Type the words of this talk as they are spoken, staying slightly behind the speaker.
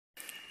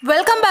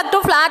Welcome back to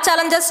Flat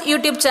Challenges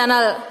YouTube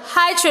channel.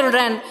 Hi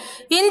children.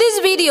 In this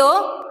video,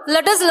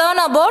 let us learn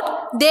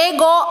about they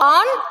go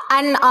on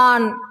and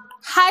on.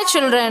 Hi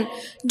children.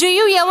 Do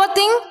you ever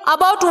think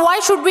about why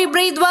should we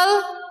breathe well?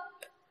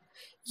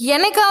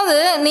 என்னைக்காவது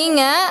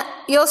நீங்க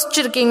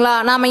யோசிச்சிருக்கீங்களா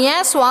நாம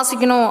ஏன்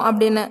சுவாசிக்கணும்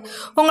அப்படின்னு?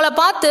 உங்களை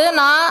பார்த்து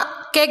நான்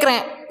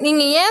கேட்குறேன்,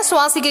 நீங்க ஏன்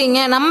சுவாசிக்கிறீங்க,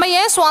 நம்ம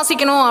ஏன்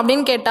சுவாசிக்கணும்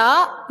அப்படின்னு கேட்டா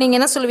நீங்க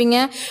என்ன சொல்லுவீங்க?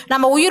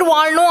 நம்ம உயிர்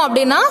வாழணும்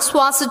அப்படின்னா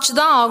சுவாசிச்சு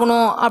தான்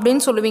ஆகணும்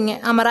அப்படின்னு சொல்லுவீங்க.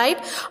 ஆமா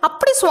ரைட்?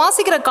 அப்படி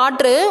சுவாசிக்கிற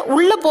காற்று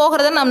உள்ள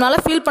போகிறத நம்மளால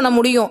ஃபீல் பண்ண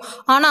முடியும்.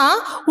 ஆனா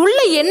உள்ள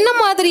என்ன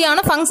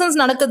மாதிரியான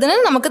ஃபங்க்ஷன்ஸ் நடக்குதுன்னு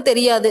நமக்கு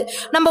தெரியாது.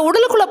 நம்ம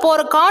உடலுக்குள்ள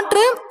போற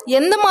காற்று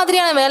எந்த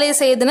மாதிரியான வேலையை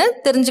செய்யுதுன்னு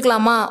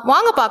தெரிஞ்சுக்கலாமா?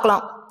 வாங்க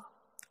பார்க்கலாம்.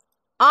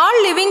 All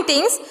living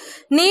things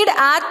need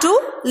air to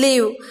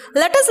live.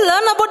 Let us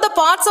learn about the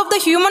parts of the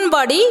human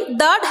body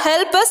that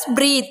help us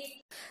breathe.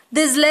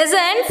 This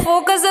lesson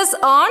focuses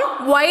on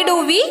why do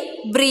we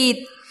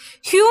breathe.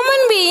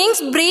 Human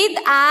beings breathe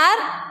air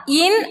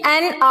in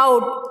and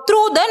out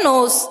through the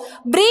nose.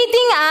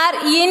 Breathing air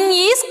in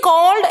is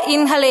called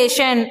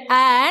inhalation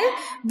and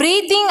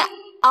breathing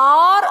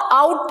air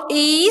out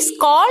is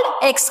called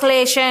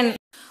exhalation.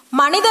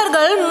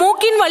 மனிதர்கள்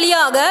மூக்கின்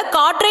வழியாக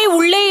காற்றை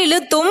உள்ளே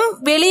இழுத்தும்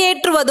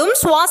வெளியேற்றுவதும்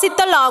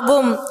சுவாசித்தல்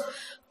ஆகும்.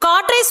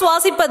 காற்றை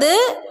சுவாசிப்பது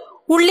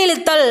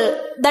உள்ளிழுத்தல்,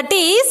 that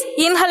is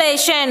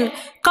inhalation.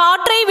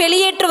 காற்றை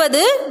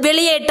வெளியேற்றுவது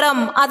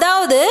வெளியேற்றம்,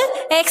 அதாவது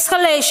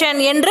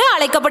எக்ஸ்ஹலேஷன் என்று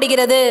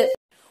அழைக்கப்படுகிறது.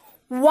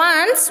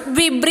 Once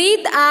we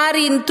breathe air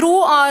in through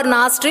our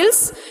nostrils,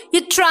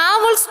 it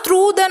travels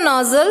through the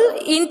nozzle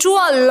into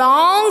a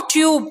long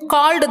tube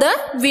called the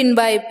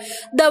windpipe.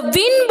 The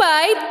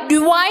windpipe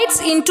divides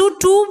into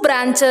two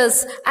branches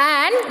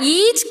and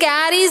each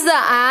carries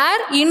the air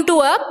into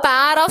a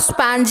pair of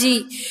spongy,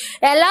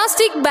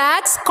 elastic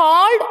bags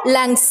called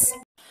lungs.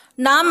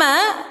 நாம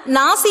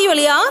நாசி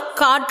வழியா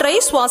காற்றை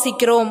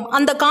சுவாசிக்கிறோம்.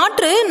 அந்த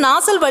காற்று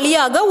nozzle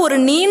வழியாக ஒரு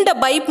நீண்ட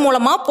pipe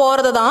மூலமா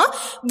போறது தான்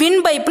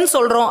விண்ட் பைப்னு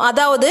சொல்றோம்,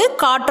 அதாவது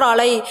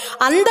காற்றாலை.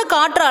 அந்த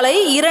காற்றாலை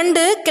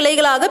இரண்டு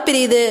கிளைகளாக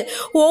பிரியுது.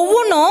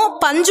 ஒவ்வொன்றும்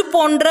பஞ்சு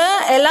போன்ற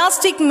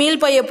எலாஸ்டிக்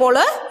மீள் பைய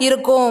போல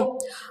இருக்கும்.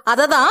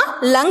 அதை தான்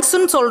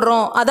லங்ஸ்ன்னு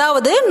சொல்றோம்,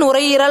 அதாவது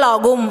நுரையீரல்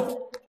ஆகும்.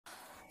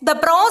 The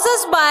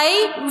process by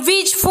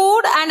which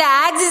food and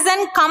oxygen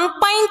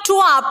combine to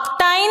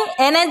obtain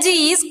energy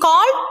is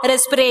called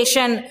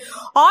respiration.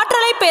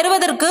 ஆற்றலை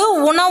பெறுவதற்கு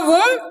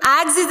உணவும்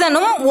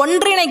ஆக்சிஜனும்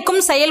ஒன்றிணைக்கும்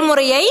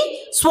செயல்முறையை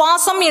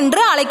சுவாசம்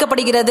என்று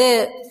அழைக்கப்படுகிறது.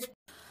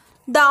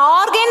 The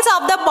organs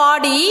of the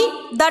body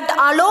that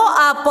allow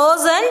a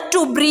person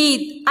to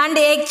breathe and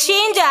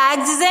exchange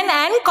oxygen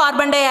and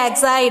carbon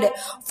dioxide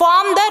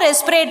form the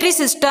respiratory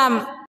system.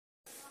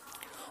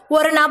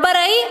 ஒரு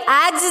நபரை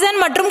ஆக்சிஜன்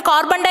மற்றும்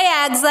கார்பன் டை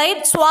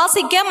ஆக்சைடு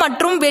சுவாசிக்க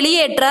மற்றும்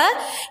வெளியேற்ற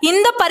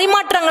இந்த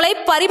பரிமாற்றங்களை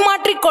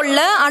பரிமாற்றிக்கொள்ள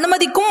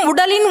அனுமதிக்கும்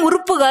உடலின்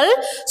உறுப்புகள்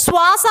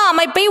சுவாச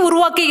அமைப்பை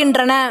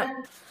உருவாக்குகின்றன.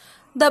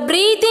 The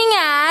breathing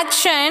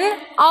action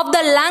of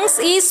the lungs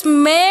is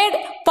made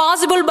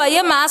possible by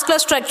a muscular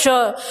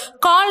structure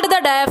called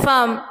the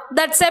diaphragm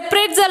that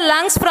separates the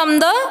lungs from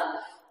the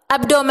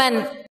abdomen.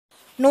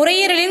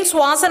 நுரையீரலின்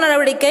சுவாச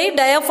நடவடிக்கை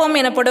டயஃப்ராம்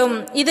எனப்படும்.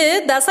 இது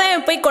தசை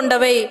அமைப்பை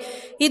கொண்டவை.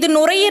 இது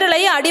நுரையீரலை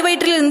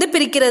அடிவயிற்றிலிருந்து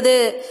பிரிக்கிறது.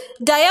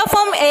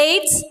 டயஃப்ராம்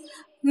எய்ட்ஸ்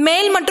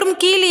மேல் மற்றும்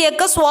கீழ்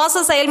இயக்க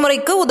சுவாச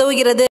செயல்முறைக்கு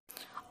உதவுகிறது.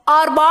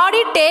 Our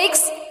body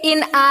takes in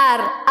air,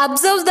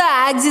 absorbs the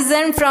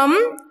oxygen from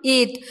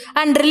it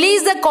and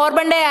release the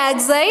carbon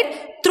dioxide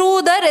through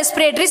the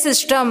respiratory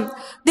system.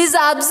 This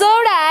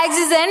absorbed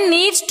oxygen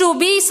needs to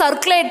be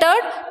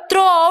circulated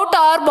throughout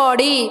our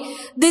body.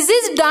 This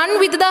is done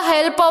with the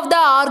help of the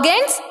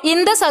organs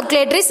in the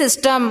circulatory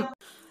system.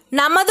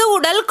 நமது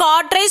உடல்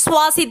காற்றை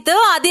சுவாசித்து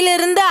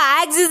அதிலிருந்து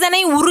ஆக்சிஜனை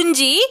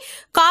உறிஞ்சி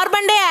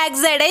carbon tie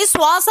ஆக்சைடை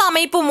சுவாச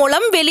அமைப்பு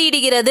மூலம்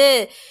வெளியிடுகிறது.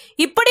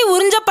 இப்படி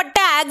உறிஞ்சப்பட்ட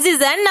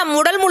ஆக்சிஜன் நம்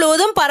உடல்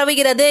முழுவதும்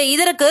பரவுகிறது.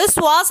 இதற்கு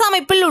சுவாச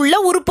அமைப்பில் உள்ள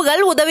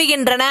உறுப்புகள்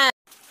உதவுகின்றன.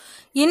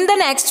 In the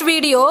next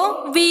video,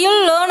 we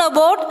will learn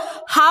about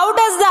how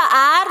does the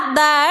air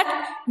that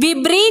we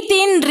breathe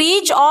in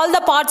reach all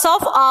the parts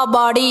of our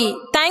body.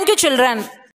 Thank you children.